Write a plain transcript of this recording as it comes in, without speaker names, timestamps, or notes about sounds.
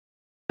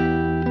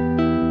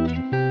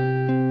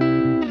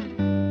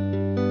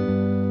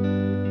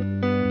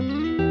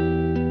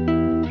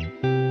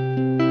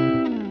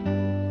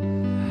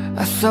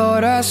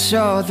thought I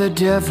saw the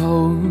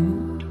devil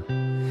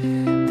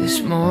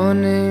this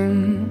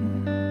morning,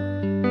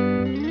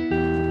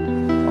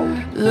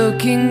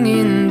 looking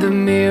in the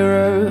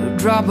mirror,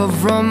 drop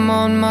of rum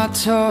on my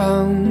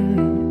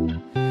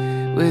tongue,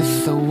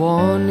 with a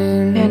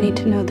warning. I need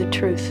to know the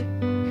truth.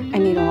 I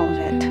need all of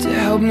it. To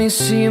help me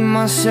see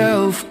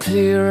myself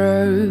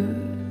clearer.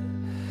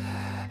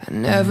 I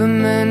never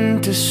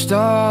meant to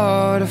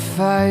start a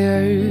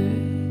fire,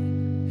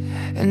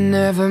 and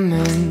never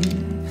meant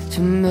to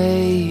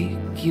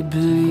make you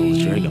bleed. Pull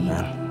the trigger,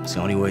 man. It's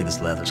the only way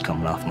this leather's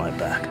coming off my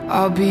back.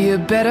 I'll be a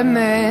better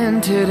man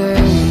today.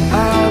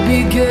 I'll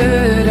be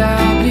good,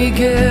 I'll be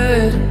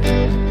good,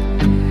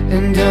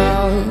 and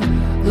I'll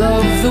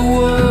love the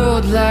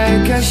world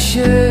like I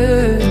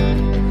should.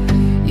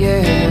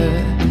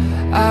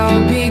 Yeah,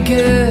 I'll be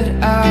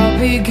good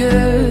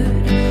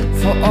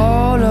for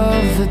all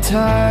of the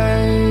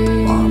time.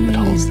 The bond that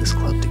holds this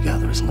club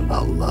together isn't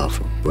about love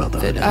or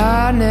brotherhood. That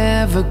I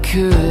never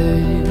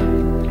could.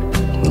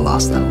 We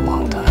lost that a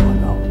long time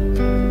ago.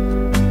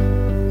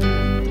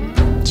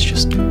 It's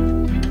just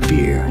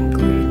fear and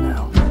greed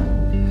now.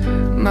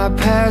 My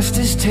past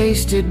has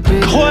tasted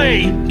bitter.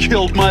 Clay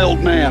killed my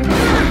old man.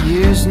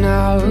 Years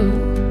now.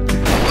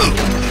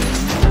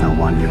 I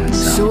want you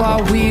inside. So I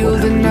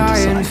wield an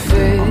iron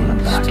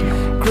fist.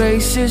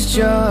 Grace is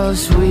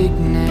just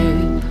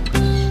weakness,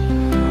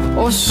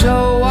 or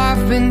so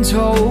I've been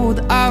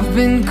told. I've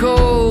been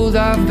cold,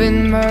 I've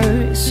been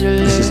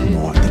merciless. This is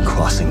more than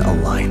crossing a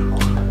line.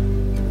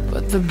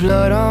 But the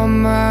blood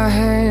on my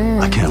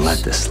hands, I can't let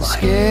this slide.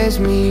 Scares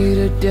me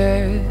to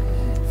death.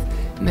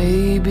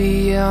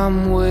 Maybe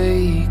I'm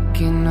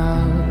waking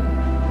up.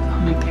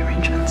 I'll make the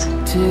arrangements.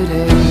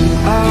 Today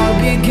I'll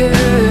be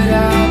good,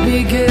 I'll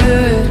be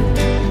good,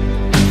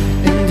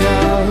 and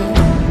I'll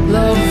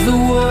love the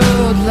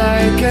world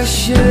like I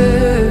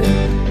should.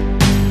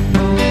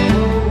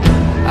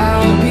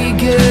 I'll be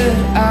good,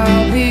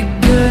 I'll be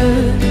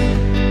good,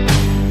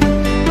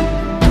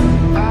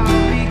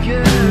 I'll be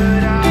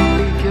good, I'll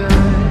be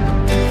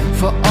good,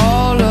 for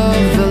all of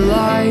the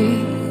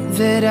light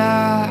that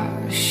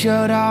I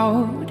shut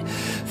out,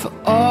 for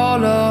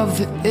all of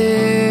the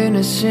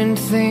innocent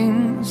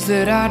things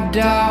that I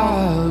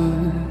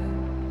doubt.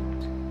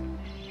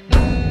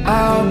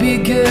 I'll be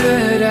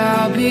good,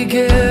 I'll be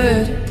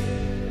good,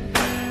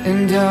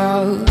 and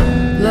I'll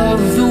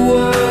love the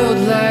world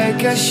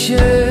like I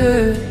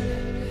should.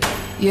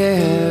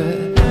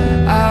 Yeah,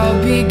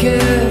 I'll be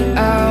good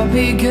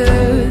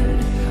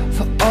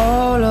for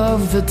all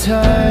of the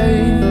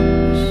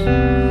times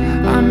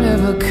I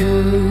never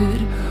could.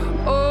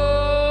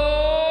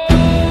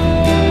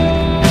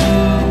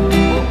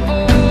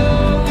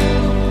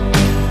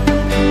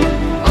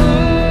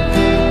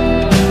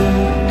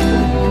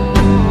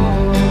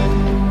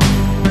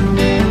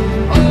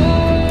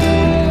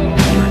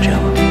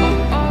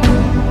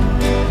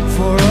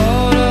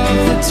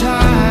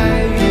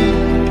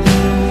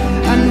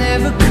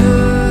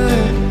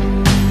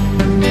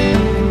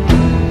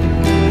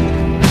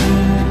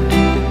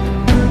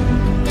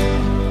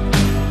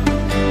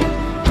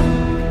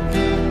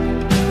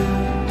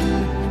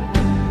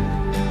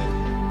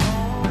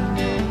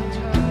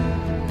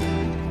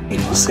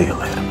 I'll see you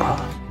later.